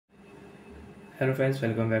Hello friends,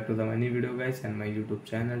 welcome back to the my new video guys and my YouTube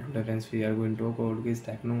channel. Today friends we are going to talk about guys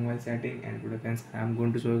Tecno mobile setting, and today friends I am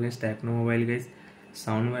going to show you guys Tecno mobile guys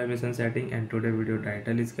sound vibration setting, and today video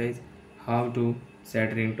title is guys how to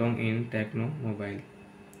set ringtone in Tecno mobile.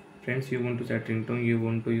 Friends, you want to set ringtone, you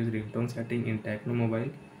want to use ringtone setting in Tecno mobile.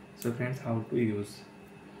 So friends, how to use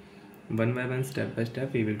one by one, step by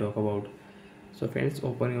step we will talk about. So friends,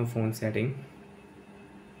 open your phone setting.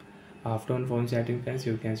 After on phone setting friends,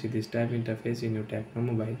 you can see this type interface in your Tecno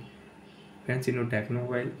mobile. Friends, in your Tecno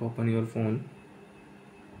mobile, open your phone,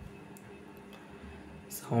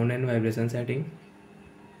 sound and vibration setting.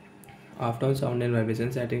 After on sound and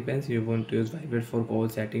vibration setting friends, you want to use vibrate for call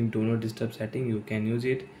setting, do not disturb setting, you can use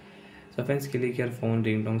it. So friends, click here phone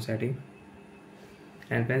ringtone setting,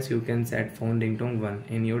 and friends you can set phone ringtone 1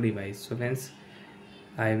 in your device. So friends,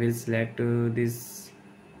 I will select this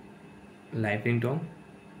live ringtone.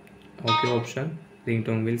 OK option,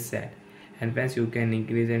 ringtone will set, and friends you can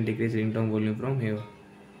increase and decrease ringtone volume from here,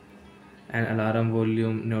 and alarm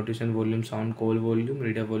volume, notification volume, sound call volume,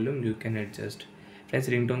 reader volume you can adjust. Friends,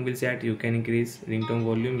 ringtone will set, you can increase ringtone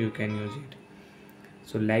volume, you can use it.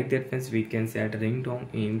 So like that friends, we can set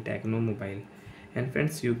ringtone in Tecno mobile. And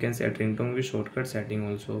friends, you can set ringtone with shortcut setting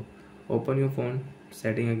also. Open your phone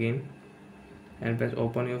setting again, and press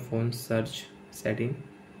open your phone search setting,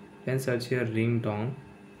 then search here ringtone,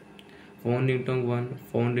 phone ringtone 1,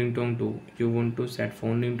 phone ringtone 2. You want to set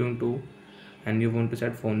phone ringtone 2 and you want to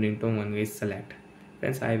set phone ringtone 1, guys select.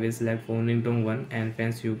 Friends, I will select phone ringtone 1, and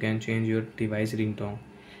friends you can change your device ringtone.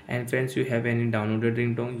 And friends, you have any downloaded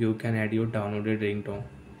ringtone, you can add your downloaded ringtone.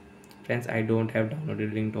 Friends, I don't have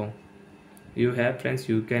downloaded ringtone. You have friends,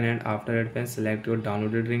 you can add. After that friends, select your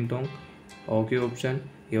downloaded ringtone, OK option,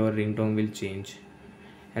 your ringtone will change.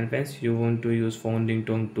 And friends, you want to use phone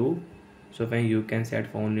ringtone 2. So when you can set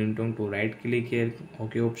phone ringtone to right click here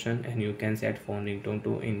OK option, and you can set phone ringtone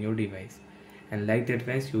to in your device. And like that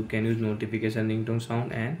friends, you can use notification ringtone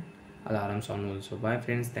sound and alarm sound also. Bye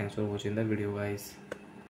friends, thanks for watching the video guys.